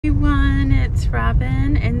Everyone, it's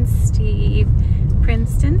Robin and Steve.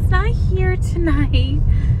 Princeton's not here tonight,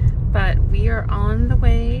 but we are on the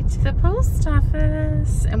way to the post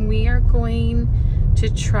office and we are going to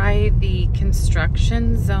try the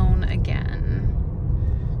construction zone again.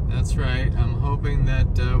 That's right. I'm hoping that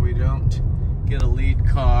we don't get a lead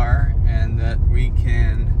car and that we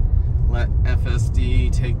can let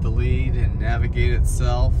FSD take the lead and navigate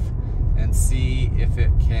itself and see if it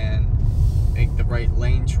can make the right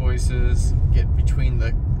lane choices, get between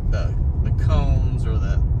the cones or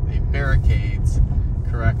the barricades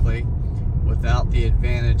correctly without the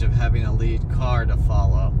advantage of having a lead car to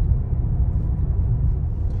follow.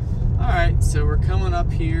 Alright, so we're coming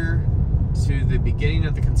up here to the beginning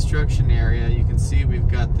of the construction area. You can see we've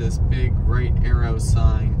got this big right arrow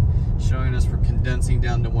sign showing us we're condensing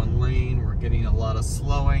down to one lane. We're getting a lot of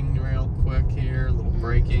slowing real quick here, a little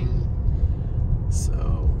braking.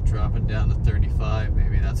 So dropping down to 35,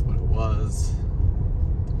 maybe that's what it was.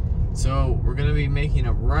 So we're going to be making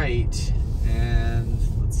a right, and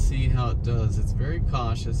let's see how it does. It's very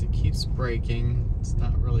cautious. It keeps braking. It's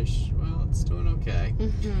not really, well, it's doing okay.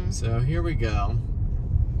 So here we go.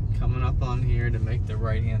 Coming up on here to make the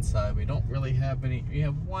right-hand side. We don't really have any. We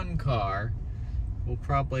have one car. We'll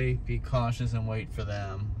probably be cautious and wait for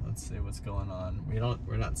them. Let's see what's going on.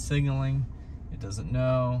 We're not signaling. It doesn't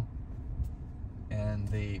know. And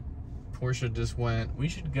the Porsche just went. We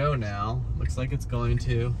should go now. Looks like it's going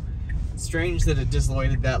to. It's strange that it just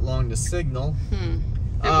waited that long to signal.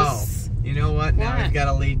 Oh, you know what? Now we've got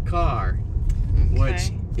a lead car,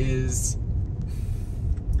 which is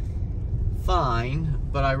fine,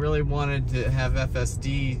 but I really wanted to have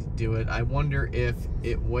FSD do it. I wonder if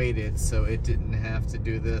it waited so it didn't have to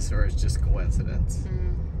do this, or it's just coincidence.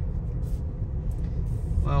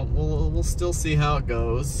 Well, we'll still see how it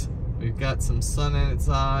goes. We've got some sun in its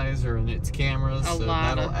eyes or in its cameras, so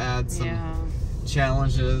that'll add some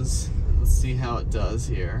challenges. Let's see how it does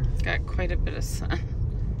here. Got quite a bit of sun.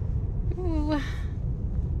 Ooh.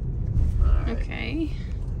 Right. Okay.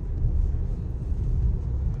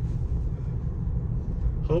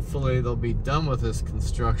 Hopefully they'll be done with this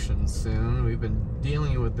construction soon. We've been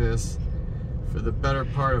dealing with this for the better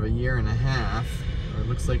part of a year and a half. It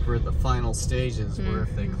looks like we're at the final stages where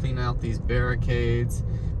if they clean out these barricades,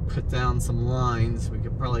 put down some lines, we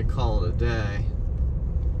could probably call it a day.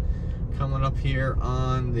 Coming up here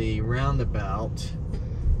on the roundabout.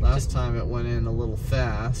 Last time it went in a little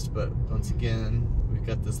fast, but once again, we've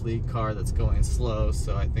got this lead car that's going slow,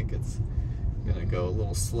 so I think it's gonna go a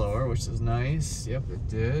little slower, which is nice. Yep, it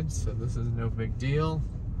did, so this is no big deal.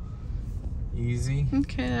 Easy.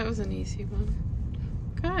 Okay, that was an easy one.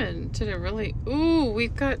 Good. Did it really? Ooh,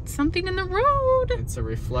 we've got something in the road. It's a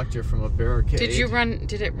reflector from a barricade. Did it run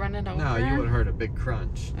it over? No, you would have heard a big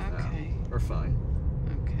crunch. Okay. No, we're fine.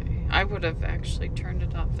 Okay. I would have actually turned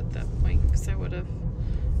it off at that point because I would have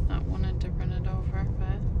not wanted to run it over,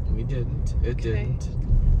 but we didn't. It didn't.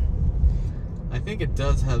 I think it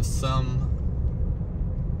does have some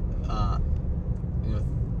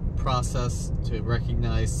process to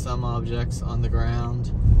recognize some objects on the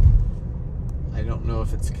ground. I don't know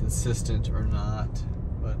if it's consistent or not,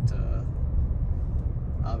 but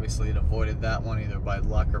obviously it avoided that one either by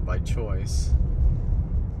luck or by choice.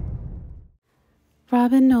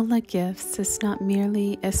 Robin Nola Gifts is not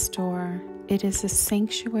merely a store. It is a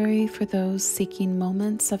sanctuary for those seeking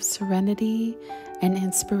moments of serenity and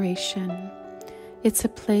inspiration. It's a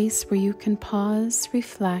place where you can pause,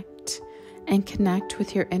 reflect, and connect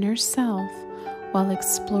with your inner self while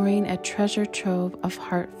exploring a treasure trove of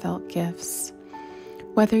heartfelt gifts.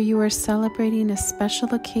 Whether you are celebrating a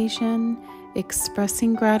special occasion,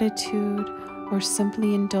 expressing gratitude, or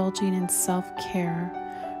simply indulging in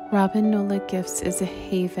self-care, Robin Nola Gifts is a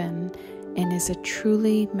haven and is a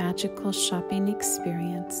truly magical shopping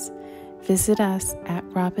experience. Visit us at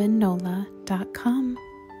robinnola.com.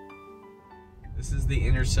 This is the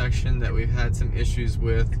intersection that we've had some issues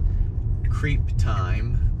with creep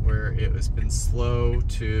time, where it has been slow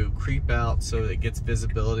to creep out so that it gets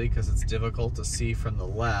visibility because it's difficult to see from the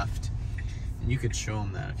left. And you could show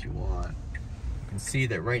them that if you want. You can see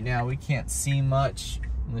that right now we can't see much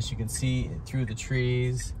unless you can see through the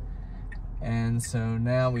trees. And so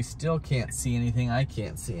now we still can't see anything. I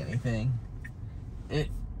can't see anything. It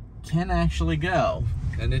can actually go,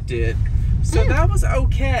 and it did. So that was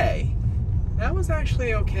okay. That was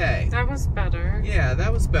actually okay. that was better. Yeah,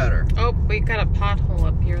 that was better. Oh, we got a pothole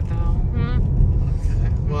up here though.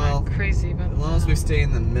 Okay. Well, I'm not crazy about as long as we stay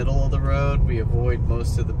in the middle of the road, we avoid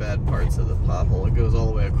most of the bad parts of the pothole. It goes all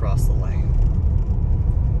the way across the lane.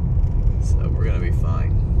 So we're gonna be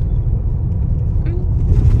fine.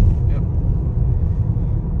 Yep.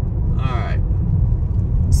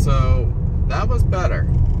 that was better.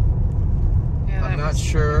 Yeah, I'm not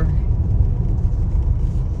sure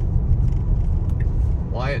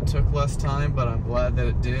why it took less time, but I'm glad that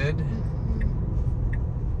it did.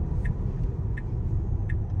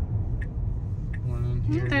 One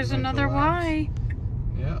in here. There's another Y.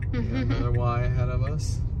 Yeah, another Y ahead of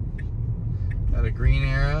us. Got a green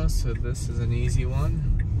arrow, so this is an easy one.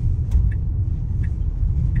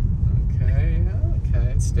 Okay,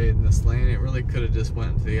 it stayed in this lane. It really could have just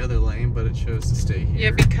went to the other lane, but it chose to stay here.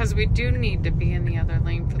 Yeah, because we do need to be in the other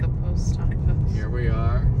lane for the post office. Here we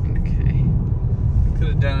are. Okay. Could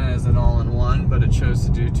have done it as an all-in-one, but it chose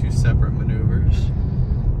to do two separate maneuvers.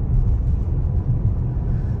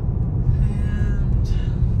 And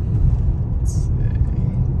let's see.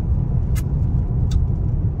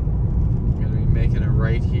 I'm gonna be making a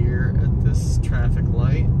right here at this traffic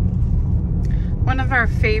light. One of our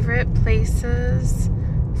favorite places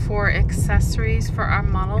for accessories for our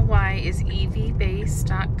Model Y is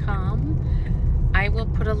evbase.com. I will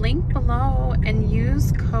put a link below and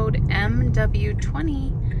use code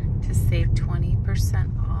MW20 to save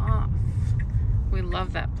 20% off. We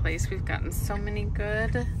love that place. We've gotten so many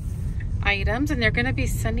good items, and they're going to be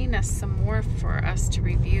sending us some more for us to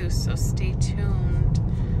review, so stay tuned.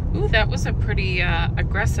 Ooh, that was a pretty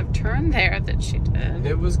aggressive turn there that she did.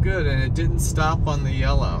 It was good, and it didn't stop on the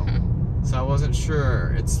yellow. So I wasn't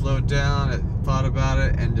sure. It slowed down, it thought about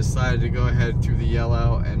it, and decided to go ahead through the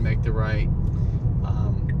yellow and make the right.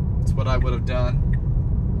 It's what I would have done.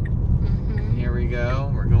 And here we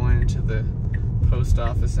go. We're going into the post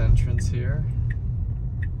office entrance here.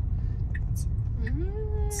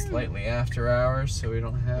 It's slightly after hours, so we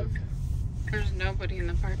don't have... There's nobody in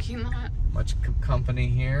the parking lot. Much company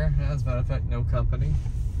here. As a matter of fact, no company.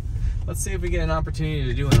 Let's see if we get an opportunity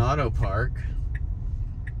to do an auto park.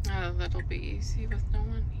 Oh, that'll be easy with no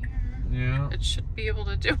one here. Yeah. It should be able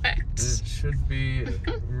to do it. It should be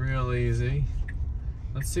real easy.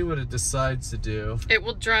 Let's see what it decides to do. It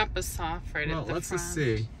will drop us off right at the front. Let's just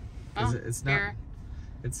see. It's not.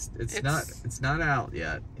 It's not out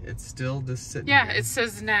yet. It's still just sitting. Yeah, here. it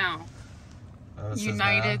says now. Oh, it says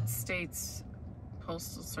United now? States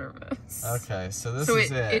Postal Service. Okay, so this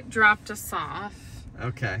is it. It dropped us off.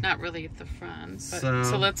 Okay. Not really at the front, but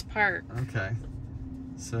So let's park. Okay.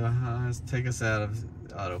 So let's take us out of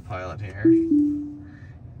autopilot here.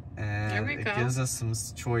 And it gives us some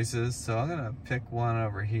choices. So I'm gonna pick one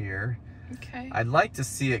over here. Okay. I'd like to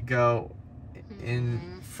see it go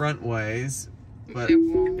in front ways, but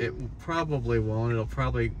it probably won't. It'll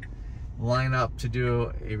probably line up to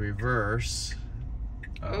do a reverse.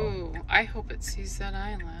 Oh, I hope it sees that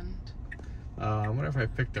island. I wonder if I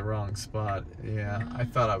picked the wrong spot. Yeah, I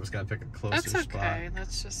thought I was gonna pick a closer spot. That's okay.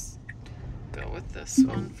 Let's just go with this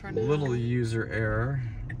one for now. Little user error.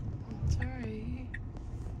 It's alright.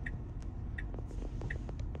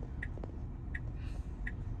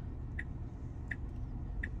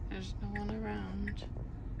 There's no one around.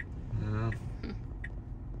 No.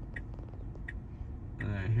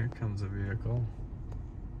 Alright, here comes a vehicle.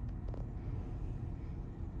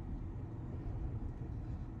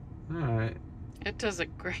 Alright. It does a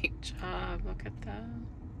great job. Look at that.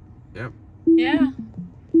 Yep. Yeah.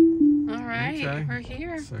 Alright, Okay. we're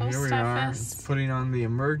here. So Post here we are. office. It's putting on the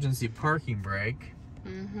emergency parking brake.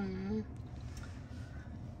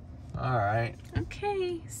 Alright.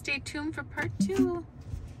 Okay, stay tuned for part 2.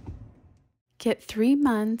 Get 3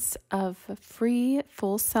 months of free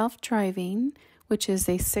full self-driving, which is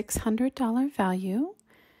a $600 value,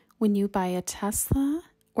 when you buy a Tesla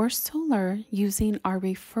or solar using our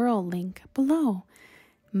referral link below,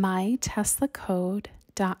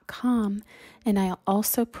 myteslacode.com. And I'll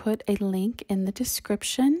also put a link in the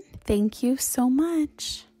description. Thank you so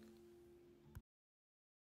much.